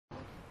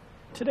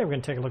Today we're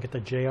going to take a look at the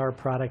JR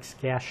Products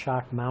gas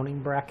shock mounting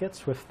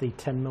brackets with the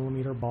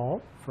 10mm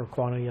ball for a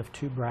quantity of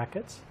 2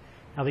 brackets.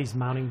 Now these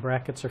mounting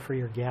brackets are for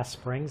your gas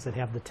springs that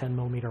have the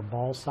 10mm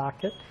ball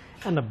socket,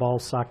 and the ball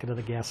socket of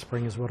the gas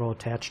spring is what will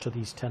attach to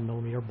these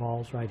 10mm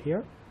balls right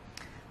here.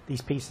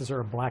 These pieces are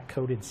a black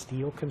coated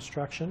steel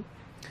construction.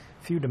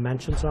 A few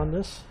dimensions on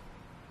this.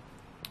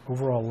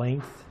 Overall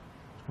length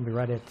is going to be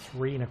right at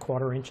 3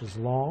 1/4 inches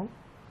long.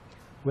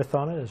 Width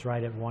on it is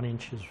right at 1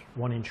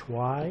 inch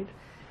wide.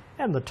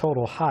 And the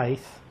total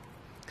height,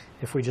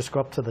 if we just go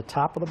up to the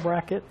top of the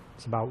bracket,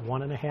 it's about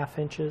 1 1/2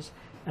 inches.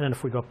 And then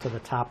if we go up to the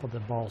top of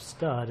the ball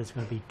stud, it's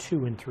going to be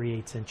 2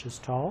 3/8 inches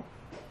tall.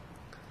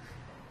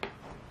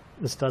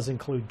 This does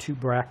include 2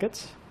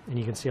 brackets. And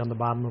you can see on the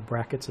bottom of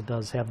brackets, it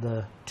does have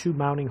the 2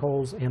 mounting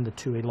holes and the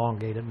 2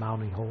 elongated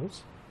mounting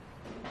holes.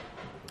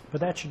 But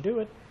that should do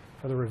it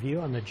for the review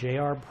on the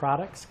JR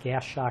Products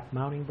gas shock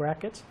mounting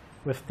brackets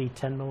with the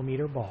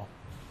 10mm ball.